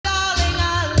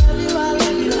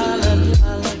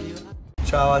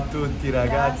Ciao a tutti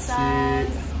ragazzi.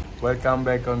 Welcome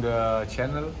back on the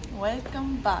channel.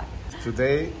 Welcome back.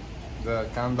 Today the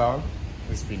countdown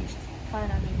is finished.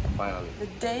 Finally. The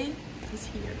day is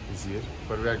here. Is here.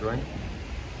 Where we are going?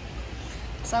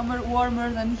 Somewhere warmer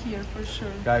than here for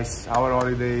sure. Guys, our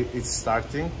holiday is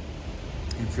starting.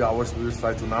 In a few hours we will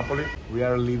fly to Napoli. We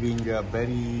are leaving a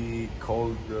very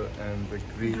cold and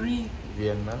green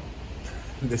Vienna.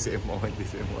 The same moment, the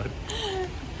same word.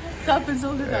 It happens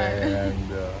all the time.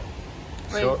 And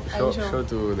show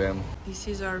to them. This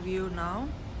is our view now.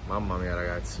 Mamma mia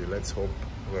ragazzi, let's hope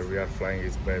where we are flying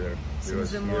is better.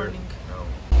 Since the morning. No.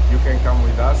 You can come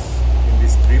with us in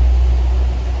this trip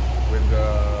with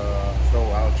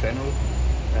through our channel,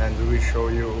 and we will show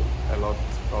you a lot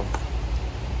of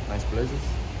nice places,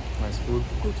 nice food,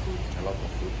 Good food. a lot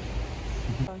of food.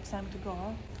 So it's time to go.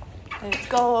 Let's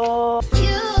go.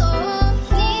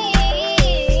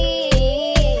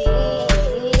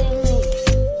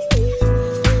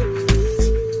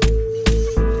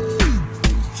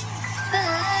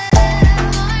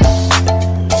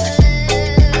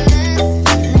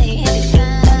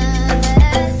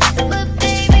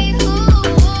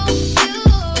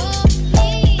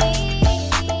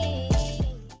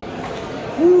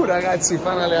 Ragazzi,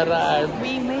 finally arrived.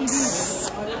 We made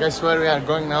it. Guess where we are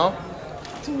going now?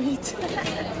 To eat.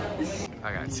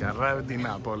 Ragazzi, arrived in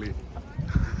Napoli.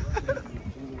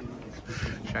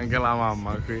 C'è anche la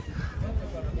mamma qui.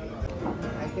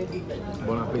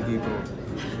 Buon appetito.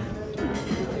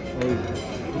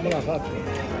 Come l'ha fatto?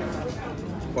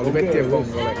 Polpetti e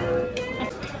vongole.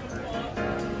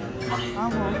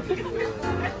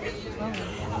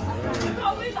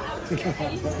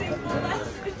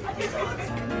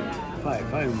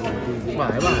 Fai un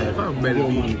bel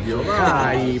video.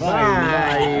 Vai, fai un bel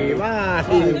video. Vai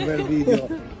un bel video.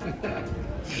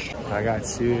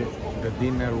 Ragazzi, the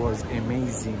dinner was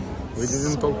amazing. We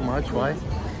didn't talk much, why?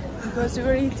 Because we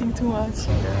were eating too much.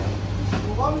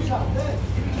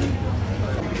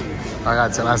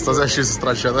 Ragazzi, Anastasia she's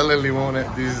stracciatella e limone.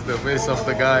 This is the face of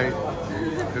the guy. A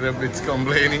little bit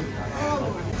complaining.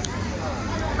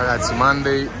 Ragazzi,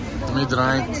 Monday,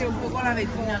 midnight.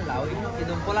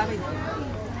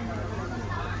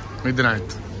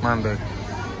 Midnight, Monday.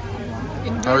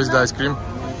 How is the ice cream?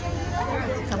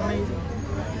 It's amazing.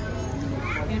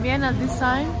 In Vienna this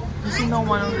time, you see no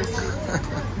one on the street.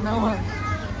 No one.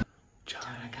 Ciao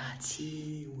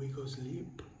ragazzi, we go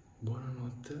sleep.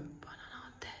 Buonanotte.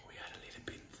 Buonanotte. We are a little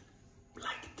bit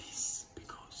like this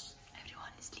because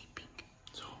Everyone is sleeping.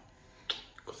 so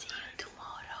good night.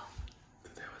 Tomorrow.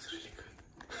 Today was really good.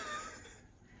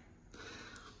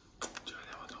 Ci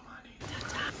vediamo domani.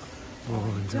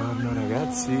 Buongiorno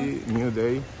ragazzi, new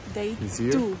day Day is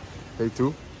here. 2. Day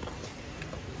 2.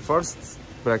 First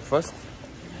breakfast,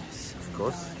 Yes. of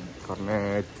course.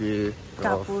 Cornetti,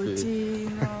 coffee.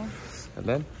 Cappuccino. And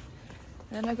then?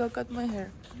 Then I go cut my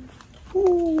hair.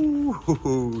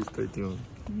 Stay tuned.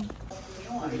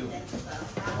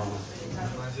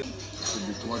 Should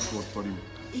be too much work for you.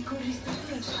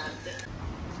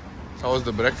 How was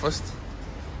the breakfast?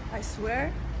 I swear,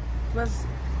 it was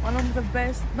one of the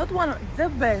best, not one of the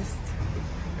best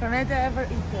cornetto I ever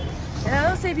eaten. And I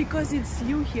don't say because it's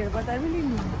you here, but I really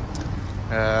mean.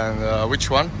 And which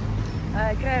one?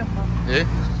 Crema, Eh?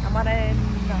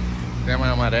 amarena.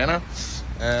 Crema amarena.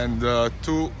 And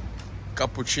 2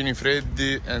 cappuccini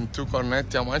freddi and 2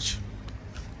 cornetti, how much?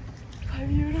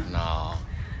 €5. No,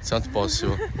 it's not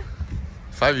possible.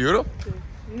 €5?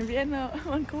 In Vienna,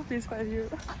 one coffee is €5.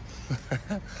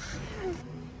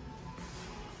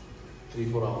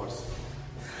 3-4 hours.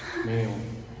 Minimum.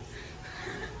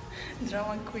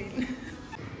 Drama queen.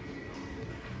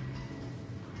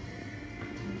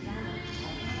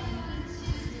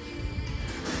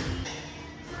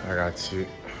 Ragazzi,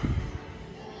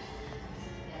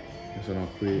 io sono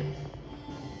qui,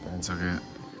 penso che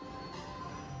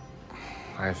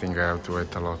I think I have to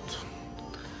wait a lot.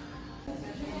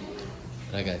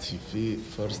 Ragazzi,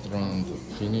 first round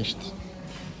finished.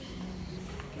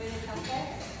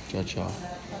 Ciao ciao.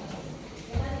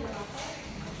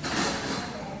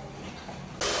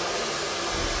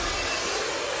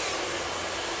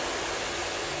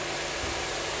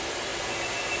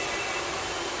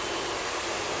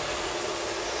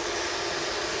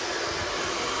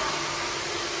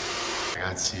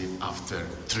 Ragazzi, after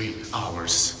 3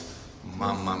 hours,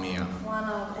 mamma mia. 1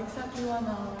 hour, exactly 1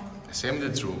 hour. Same the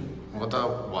true. What a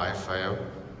wife I have.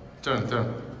 Turn.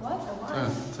 What?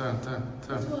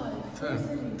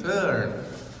 Turn.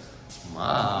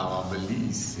 Mamma,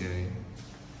 bellissimi.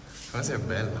 Come sei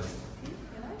bella.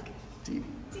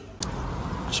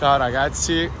 Ciao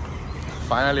ragazzi,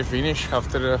 finally finished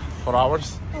after 4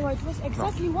 hours. Oh, it was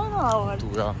exactly 1 hour. 2,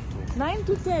 yeah. 9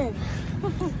 to 10.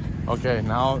 Okay,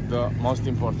 now the most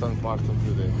important part of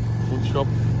the day. Food shop.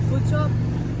 Food shop.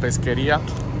 Pescheria.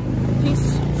 Fish.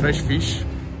 Fresh fish.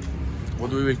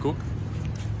 What we will cook?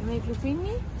 We make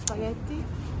lupini, spaghetti,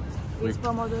 with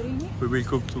pomodorini. We will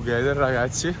cook together,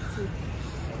 ragazzi. Sì.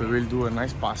 We will do a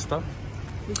nice pasta.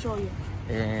 We show you.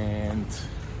 And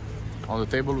on the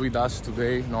table with us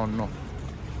today, nonno.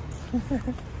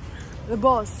 The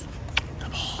boss. The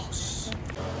boss.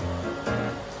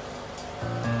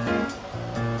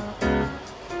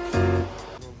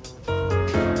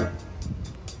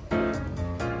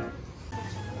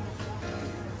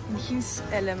 In his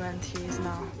element he is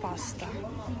now, pasta.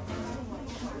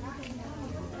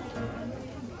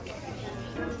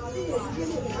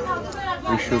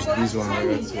 We choose this one,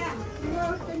 ragazzi.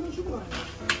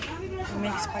 We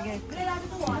make spaghetti.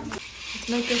 Let's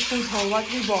make a food haul. What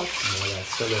we bought?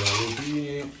 Ragazzi, allora,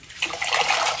 lupini,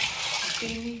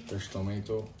 fresh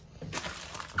tomato,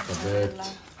 cabbage.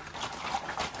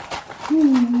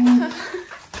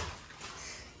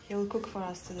 He will cook for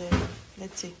us today.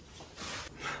 Let's see.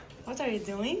 What are you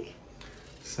doing?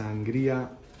 Sangria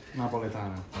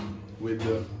napoletana with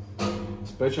a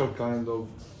special kind of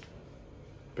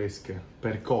pesche,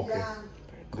 percoque,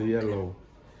 the yellow.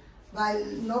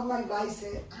 Normal rice.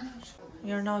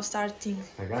 We are now starting.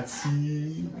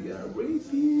 Ragazzi, we are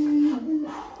ready.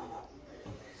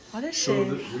 What a So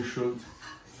shame. we should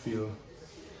feel.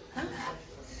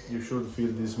 You should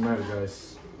feel the smell,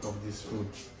 guys, of this food.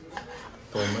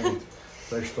 Tomato,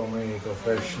 fresh tomato,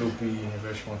 fresh lupini,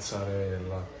 fresh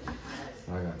mozzarella.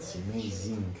 Ragazzi,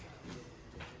 amazing.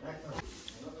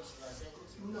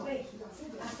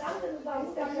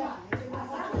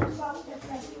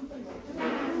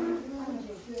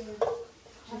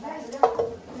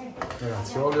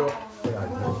 Ragazzi, olio e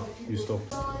aglio. You stop.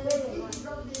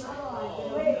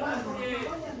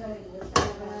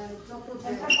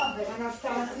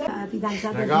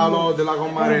 Regalo della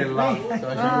commarella. Sta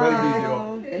facendo un bel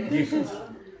video. Gift.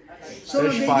 Sono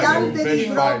Fresh degli five, alberi fresh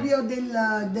five. proprio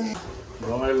del...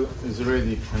 Roel is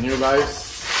ready. And you guys?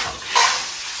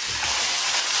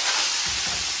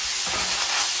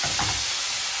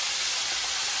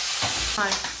 Hi.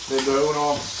 3, 2,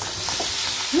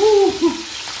 1.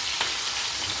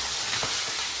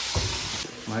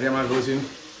 Maria Margosin.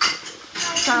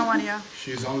 Ciao Maria.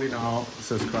 She's only now a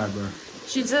subscriber.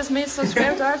 She just made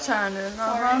subscribe to our channel.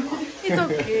 It's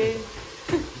okay.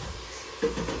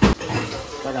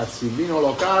 Ragazzi, vino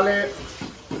locale.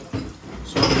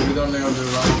 So we don't have the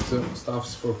right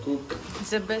stuffs for cook,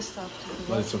 It's the best stuff.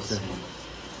 but it's okay.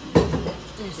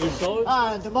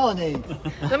 Ah, the money.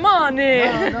 The money!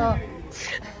 No.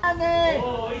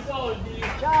 Oh, i soldi.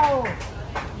 Ciao.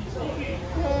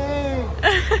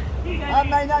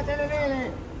 Mamma, hai dato le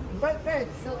vele. Un bel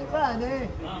pezzo di pane.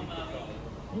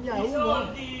 I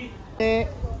soldi.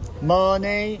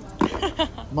 Money.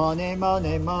 Money,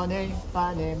 money, money.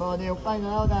 Pane, money, un pane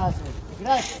da casa.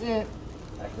 Grazie.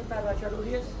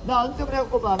 No, non ti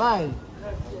preoccupare, vai.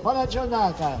 Buona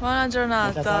giornata. Buona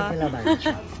giornata.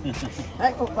 Tranquillamente.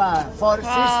 Ecco qua, for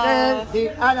sister di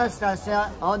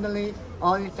Anastasia, only,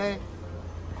 only,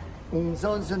 un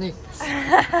sonzoni.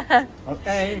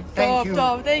 Ok, thank you.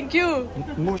 Top, thank you.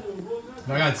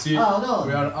 Ragazzi, Oh, no.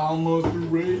 we are almost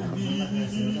ready.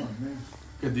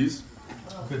 Look at this.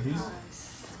 Look at this.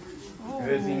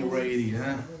 Everything ready,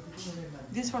 huh?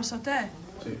 This for sauté?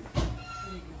 Sì.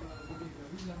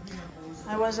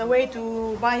 I was away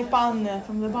to buy pan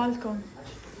from the balcony.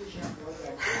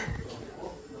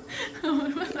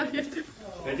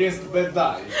 Against bad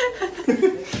eye.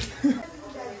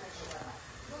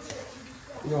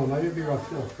 No, ma io vivo a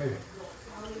fuoco,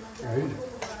 capito?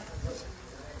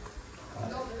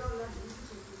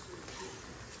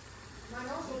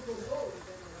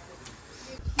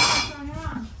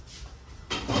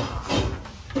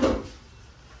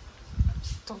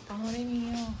 Stop, amore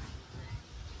mio.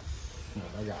 No,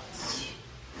 ragazzi.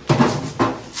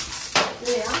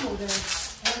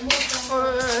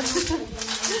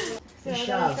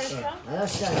 Ciao,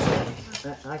 Anastasia.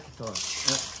 Ecco.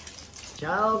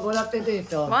 Ciao, buon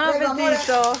appetito. Buon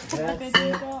appetito.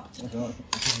 Grazie.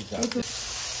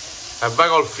 E vai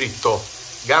col fritto.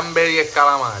 Gamberi e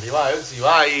calamari. Vai, così,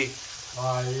 vai.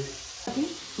 Vai.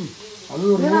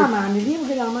 Allora, La mano, io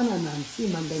che la mano non si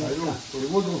manda in io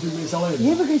ricordo che mi saleva.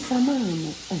 io perché sta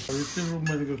mano. Perché non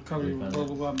mi ricordo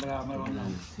proprio quando la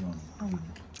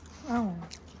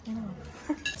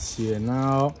See,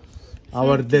 now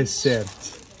our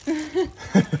dessert.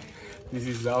 This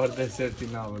is our dessert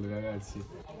in Napoli, ragazzi.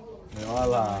 E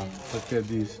voilà, look at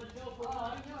this.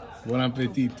 Buon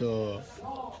appetito.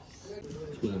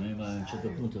 un certo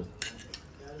punto,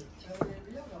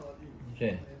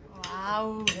 cioè,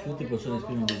 Wow. tutti possono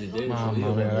esprimere un desiderio, Mamma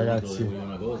io mia, quando ragazzi. voglio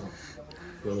una cosa,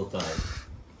 devo lottare.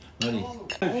 Ma lì,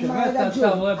 Ma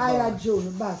Hai ragione,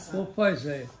 basta. non fai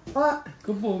sei. Ah,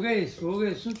 Che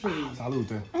è successo?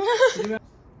 Salute.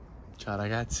 Ciao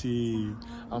ragazzi,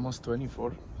 almost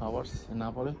 24 hours in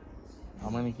Napoli. How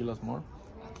many kilos more?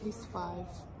 At least 5.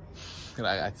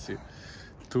 Ragazzi,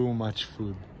 too much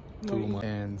food. Too much.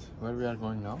 And where we are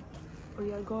going now?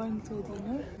 We are going to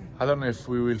dinner. I don't know if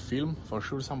we will film, for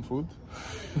sure some food.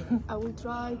 I will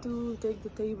try to take the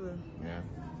table. Yeah.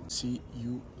 See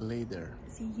you later.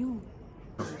 See you.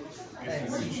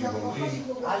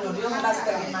 allora io me la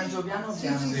sto che mangio piano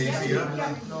piano.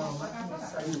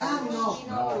 Ah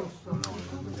no.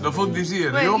 The food is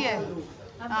here, Wait, you? yeah.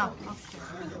 Ah, okay.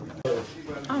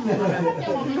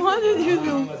 What did you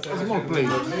do? Small plate.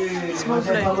 Small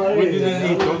plate. We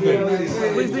didn't eat all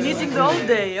day. We've been eating the whole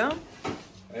day, huh?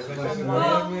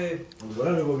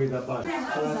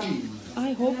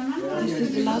 I hope this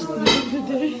is the last meal of the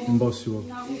day. Impossible.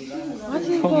 What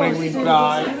is Don't make me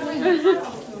cry.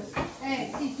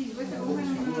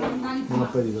 Buon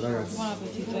appetito ragazzi. Buon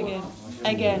appetito again.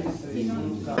 Again.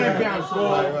 Melone bianco!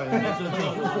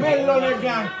 Melone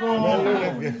bianco!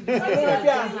 Melone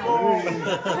bianco!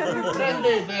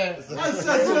 Prendete!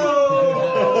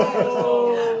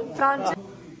 Francia.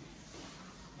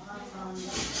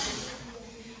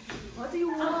 What do you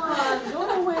want? Go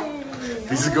away.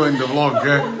 This is going to vlog,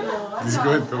 eh? This is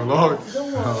going to vlog.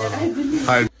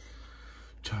 Hi.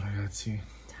 Ciao ragazzi.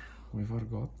 We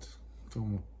forgot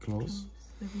to close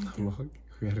the vlog.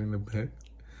 We are in the bed,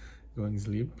 going to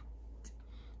sleep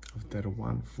after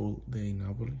one full day in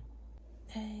Napoli.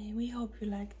 We hope you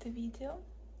liked the video.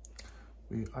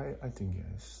 I think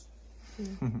yes.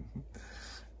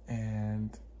 And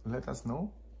let us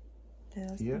know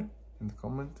Let us here know. in the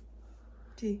comment.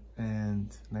 Sì. And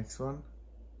next one,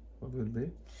 what will be?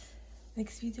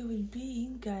 Next video will be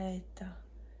in Gaeta.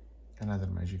 Another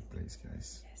magic place,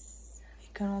 guys. Yes. We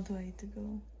cannot wait to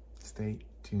go. Stay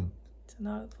tuned.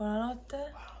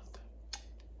 Buonanotte.